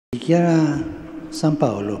Dichiara San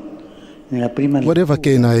Paolo nella prima Whatever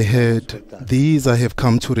gain I had, these I have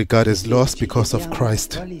come to regard as loss because of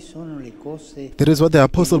Christ. That is what the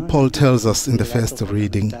Apostle Paul tells us in the first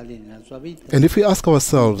reading. And if we ask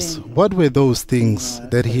ourselves, what were those things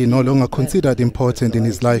that he no longer considered important in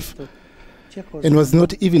his life and was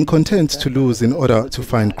not even content to lose in order to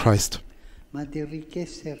find Christ?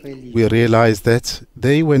 We realize that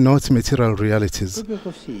they were not material realities,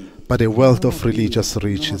 but a wealth of religious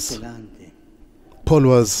riches. Paul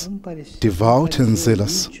was devout and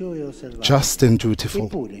zealous, just and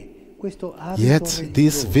dutiful. Yet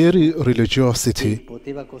this very religiosity,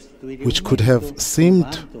 which could have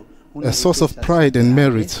seemed a source of pride and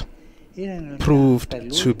merit,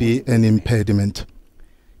 proved to be an impediment.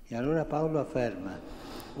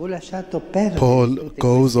 Paul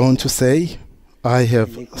goes on to say, I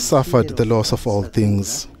have suffered the loss of all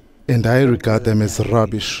things, and I regard them as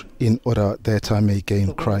rubbish in order that I may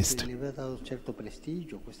gain Christ.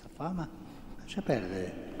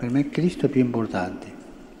 Per me Cristo è più importante.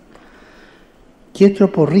 Chi è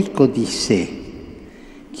troppo ricco di sé,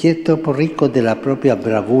 chi è troppo ricco della propria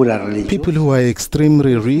bravura religiosa. People who are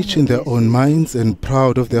extremely rich in their own minds and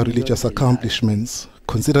proud of their religious accomplishments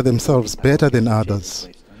consider themselves better than others.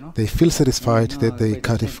 They feel satisfied that they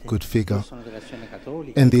cut a good figure.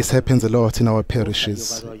 And this happens a lot in our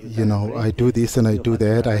parishes. You know, I do this and I do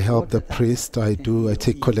that. I help the priest. I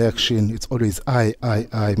take collection. It's always I,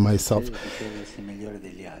 myself.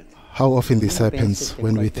 How often this happens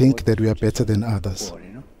when we think that we are better than others?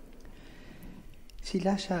 Si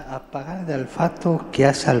lascia appagare dal fatto che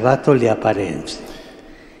ha salvato le apparenze.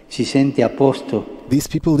 Si sente a posto. These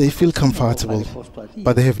people, they feel comfortable,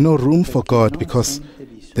 but they have no room for God because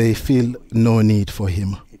they feel no need for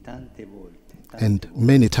Him. And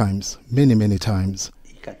many times, many times,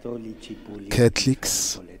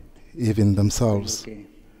 Catholics, even themselves,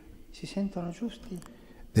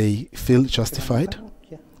 they feel justified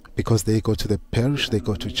because they go to the parish, they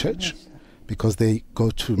go to church, because they go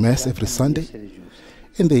to Mass every Sunday,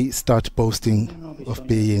 and they start boasting of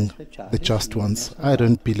being the just ones. I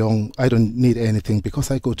don't belong, I don't need anything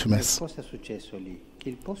because I go to Mass.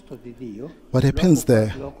 What happens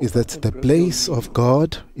there is that the place of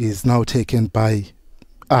God is now taken by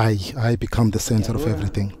I become the center of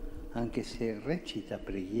everything.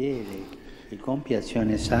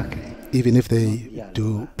 Even if they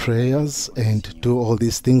do prayers and do all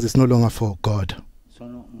these things, it's no longer for God.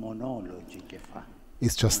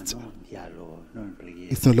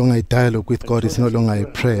 It's no longer a dialogue with God, it's no longer a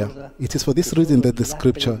prayer. It is for this reason that the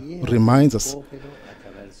scripture reminds us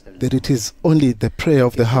that it is only the prayer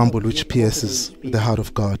of the humble which pierces the heart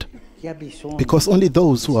of God. Because only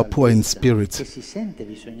those who are poor in spirit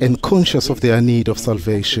and conscious of their need of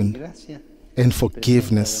salvation and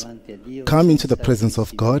forgiveness come into the presence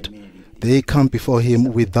of God. They come before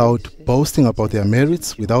Him without boasting about their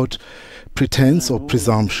merits, without pretense or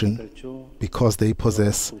presumption, because they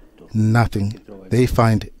possess nothing. They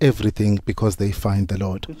find everything because they find the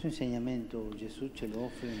Lord.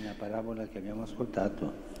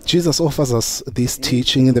 Jesus offers us this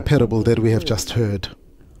teaching in the parable that we have just heard.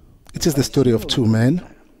 It is the story of two men,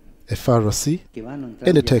 a Pharisee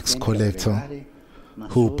and a tax collector,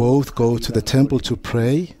 who both go to the temple to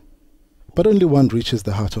pray, but only one reaches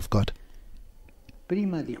the heart of God.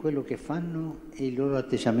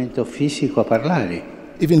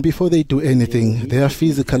 Even before they do anything, their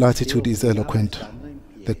physical attitude is eloquent.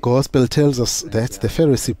 The Gospel tells us that the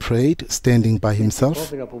Pharisee prayed standing by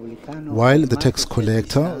himself, while the tax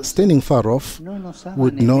collector, standing far off,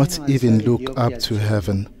 would not even look up to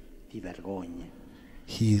heaven.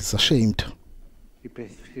 He is ashamed.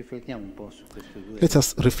 Let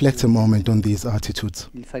us reflect a moment on these attitudes.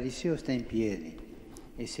 The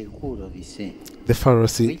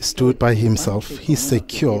Pharisee stood by himself. He is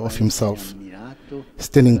secure of himself,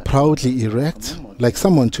 standing proudly erect, like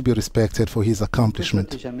someone to be respected for his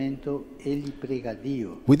accomplishment.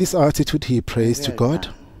 With this attitude, he prays to God,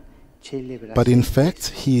 but in fact,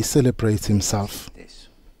 he celebrates himself.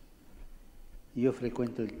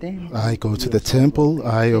 I go to the temple,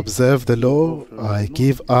 I observe the law, I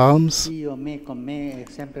give alms.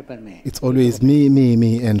 It's always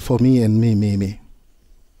me, and for me, and me.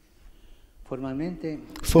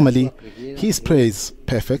 Formally, his prayer is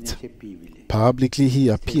perfect. Publicly, he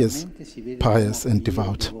appears pious and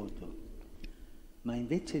devout. But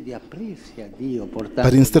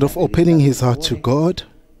instead of opening his heart to God,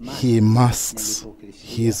 he masks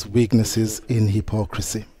his weaknesses in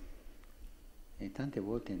hypocrisy.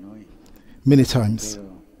 Many times,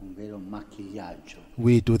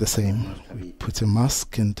 we do the same. We put a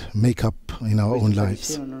mask and makeup in our own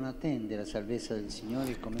lives.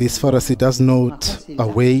 This Pharisee does not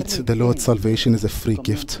await the Lord's salvation as a free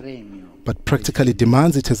gift, but practically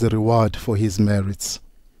demands it as a reward for his merits.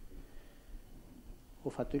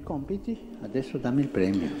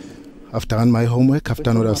 I've done my homework, I've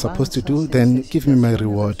done what I was supposed to do, then give me my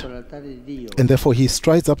reward. And therefore he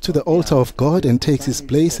strides up to the altar of God and takes his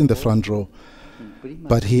place in the front row.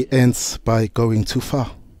 But he ends by going too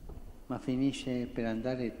far.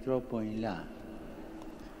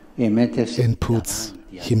 And puts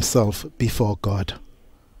himself before God.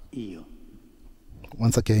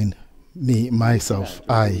 Once again, me, myself,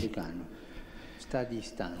 I.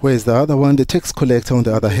 Whereas the other one, the tax collector on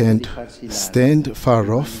the other hand, stand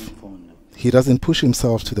far off. He doesn't push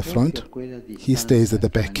himself to the front, he stays at the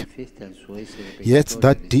back. Yet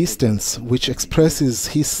that distance, which expresses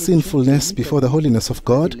his sinfulness before the holiness of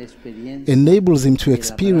God, enables him to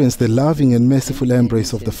experience the loving and merciful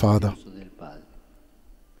embrace of the Father.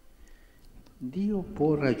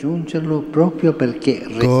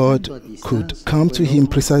 God could come to him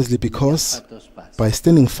precisely because, by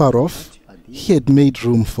standing far off, he had made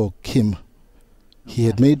room for him. He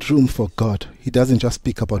had made room for God. He doesn't just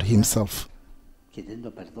speak about himself.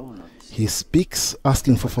 He speaks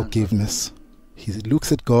asking for forgiveness. He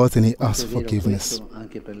looks at God and he asks for forgiveness.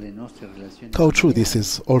 How true this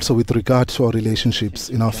is also with regard to our relationships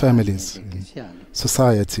in our families, in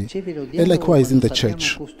society, and likewise in the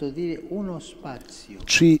church.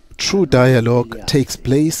 True dialogue takes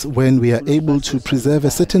place when we are able to preserve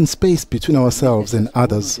a certain space between ourselves and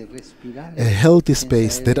others, a healthy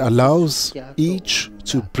space that allows each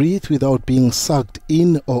to breathe without being sucked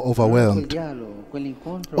in or overwhelmed.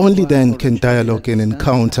 Only then can dialogue and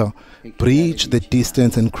encounter bridge the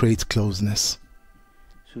distance and create closeness.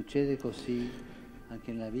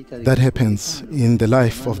 That happens in the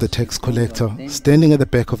life of the tax collector. Standing at the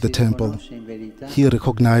back of the temple, he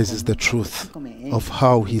recognizes the truth of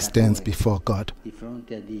how he stands before God.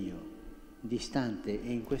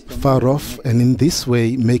 Far off, and in this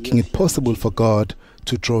way making it possible for God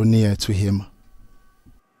to draw near to him.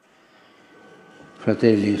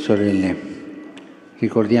 Fratelli e sorelle,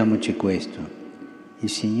 ricordiamoci questo. Il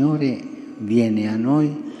Signore viene a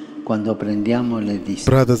noi quando prendiamo le distanze.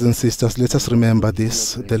 Brothers and sisters, let us remember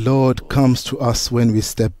this. The Lord comes to us when we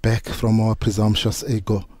step back from our presumptuous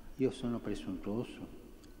ego. Io sono presuntuoso.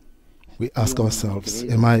 We ask ourselves,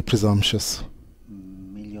 am I presumptuous?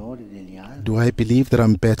 Migliore degli altri? Do I believe that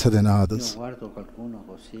I'm better than others? Io guardo qualcuno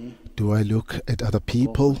così. Do I look at other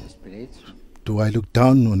people? Do I look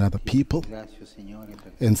down on other people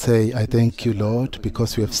and say, I thank you, Lord,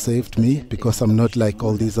 because you have saved me, because I'm not like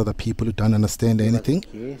all these other people who don't understand anything?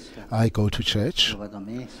 I go to church,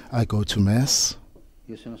 I go to Mass,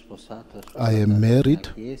 I am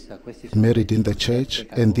married in the church,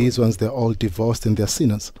 and these ones, they're all divorced and they're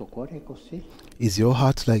sinners. Is your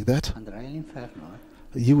heart like that?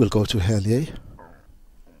 You will go to hell, eh?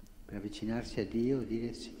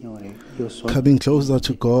 Coming closer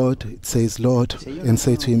to God, it says, Lord, and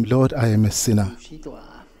say to him, Lord, I am a sinner.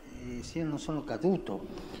 In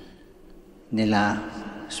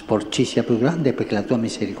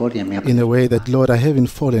a way that, Lord, I haven't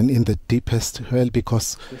fallen in the deepest hell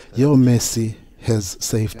because your mercy has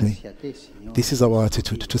saved me. This is our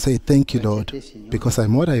attitude, to say, thank you, Lord, because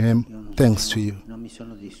I'm what I am, thanks to you.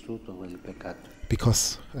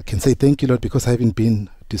 Because I can say, thank you, Lord, because I haven't been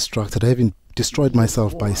distracted, I haven't destroyed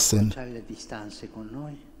myself by sin.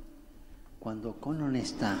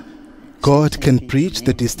 God can bridge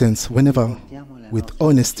the distance whenever, with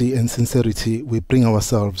honesty and sincerity, we bring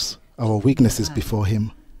ourselves, our weaknesses before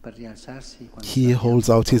him. He holds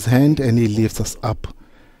out his hand and he lifts us up.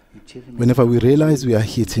 Whenever we realize we are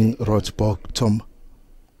hitting rock bottom,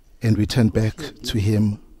 and we turn back to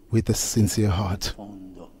him with a sincere heart.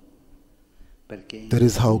 That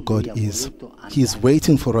is how God is. He is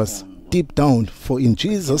waiting for us deep down, for in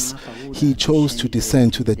Jesus, he chose to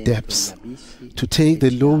descend to the depths, to take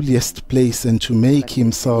the lowliest place and to make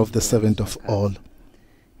himself the servant of all.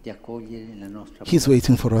 He's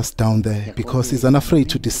waiting for us down there because he's unafraid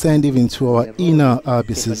to descend even to our inner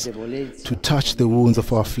abysses, to touch the wounds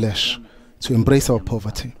of our flesh, to embrace our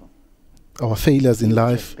poverty, our failures in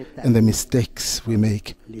life, and the mistakes we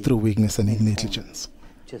make through weakness and negligence.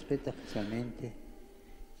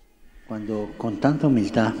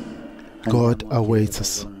 God awaits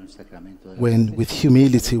us when with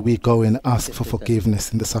humility we go and ask for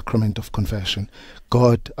forgiveness in the sacrament of confession.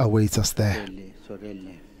 God awaits us there.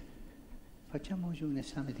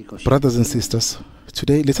 Brothers and sisters,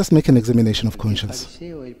 today let us make an examination of conscience,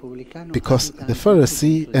 because the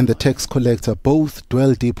Pharisee and the tax collector both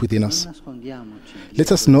dwell deep within us.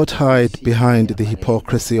 Let us not hide behind the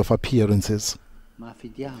hypocrisy of appearances,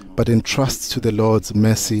 but entrust to the Lord's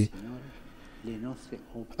mercy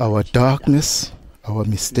our darkness, our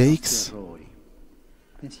mistakes.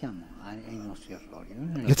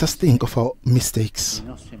 Let us think of our mistakes,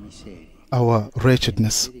 our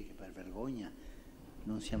wretchedness.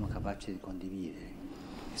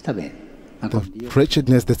 The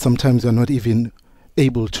wretchedness that sometimes we are not even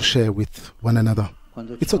able to share with one another.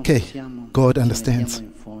 It's okay. God understands.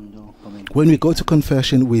 When we go to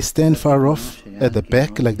confession, we stand far off at the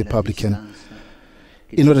back like the publican,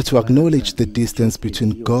 in order to acknowledge the distance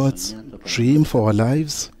between God's dream for our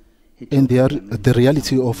lives and the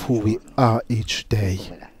reality of who we are each day.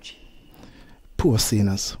 Poor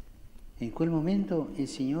sinners.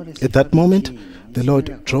 At that moment, the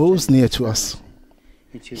Lord draws near to us.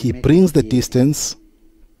 He brings the distance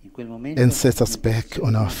and sets us back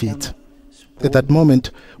on our feet. At that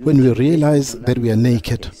moment, when we realize that we are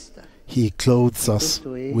naked, He clothes us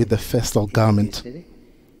with the festal garment.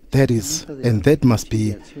 That is, and that must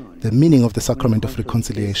be, the meaning of the sacrament of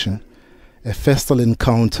reconciliation, a festal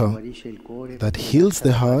encounter that heals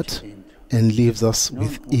the heart and leaves us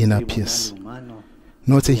with inner peace.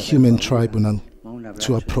 Not a human tribunal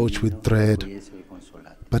to approach with dread,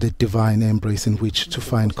 but a divine embrace in which to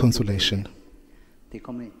find consolation.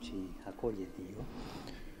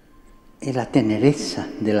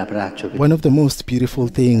 One of the most beautiful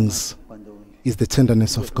things is the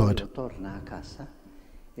tenderness of God.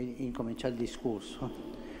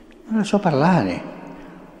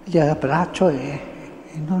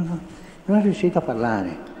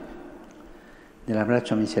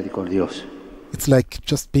 It's like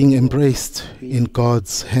just being embraced in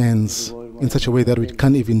God's hands in such a way that we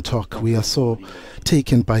can't even talk. We are so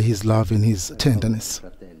taken by His love and His tenderness.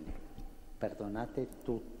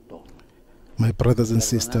 My brothers and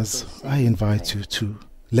sisters, I invite you to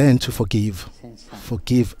learn to forgive.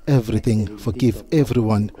 Forgive everything, forgive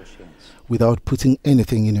everyone, without putting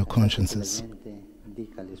anything in your consciences.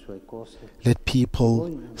 Let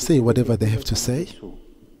people say whatever they have to say.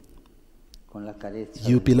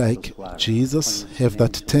 You be like Jesus, have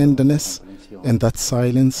that tenderness and that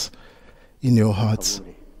silence in your hearts.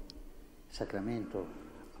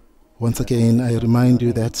 Once again, I remind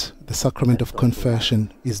you that the sacrament of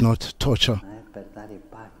confession is not torture.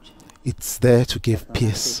 It's there to give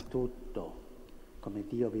peace.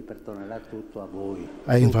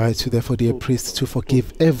 I invite you, therefore, dear priest, to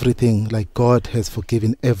forgive everything like God has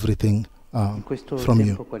forgiven everything from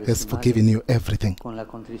you, has forgiven you everything.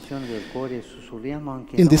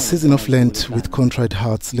 In this season of Lent, with contrite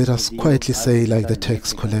hearts, let us quietly say, like the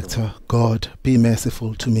tax collector, God, be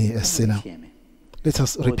merciful to me, a sinner. Let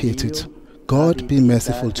us repeat it. God, be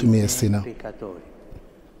merciful to me, a sinner.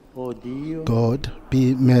 God,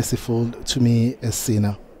 be merciful to me, a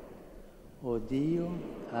sinner.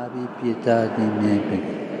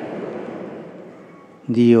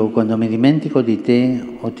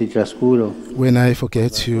 When I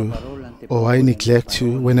forget you, or I neglect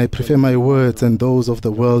you, when I prefer my words and those of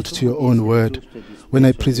the world to your own word, when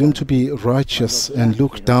I presume to be righteous and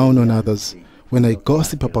look down on others, when I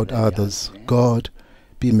gossip about others, God,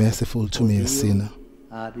 be merciful to me, a sinner.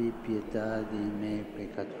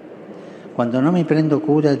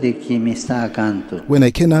 When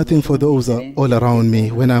I care nothing for those all around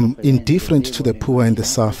me, when I'm indifferent to the poor and the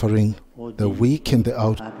suffering, the weak and the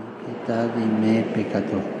out.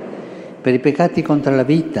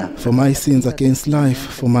 For my sins against life,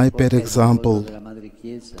 for my bad example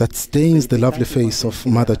that stains the lovely face of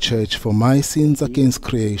Mother Church, for my sins against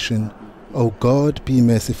creation, O God, be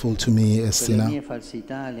merciful to me, a sinner.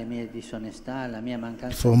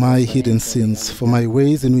 For my hidden sins, for my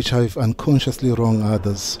ways in which I've unconsciously wronged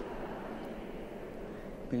others.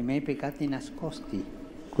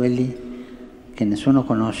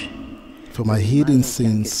 For my hidden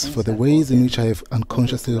sins, for the ways in which I have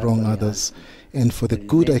unconsciously wronged others, and for the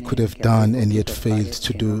good I could have done and yet failed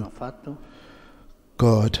to do.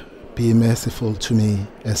 God, be merciful to me,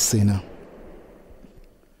 a sinner.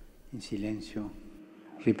 In silenzio,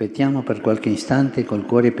 ripetiamo per qualche istante col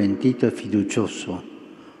cuore pentito e fiducioso: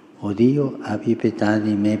 O Dio, abbi pietà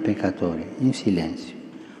di me peccatore. In silenzio,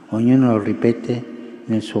 ognuno lo ripete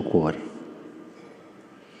nel suo cuore.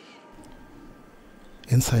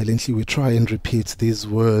 And silently we try and repeat these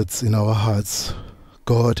words in our hearts.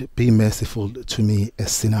 God, be merciful to me, a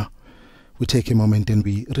sinner. We take a moment and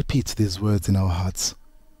we repeat these words in our hearts.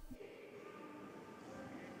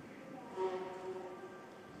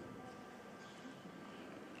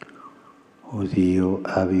 Oh Dio,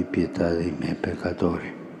 abbi pietà di me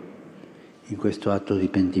peccatore. In questo atto di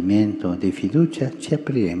pentimento, di fiducia, ci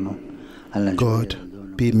apriremo alla gioia del God,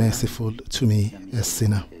 dono be di merciful to me, a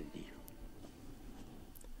sinner.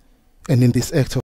 And in this act of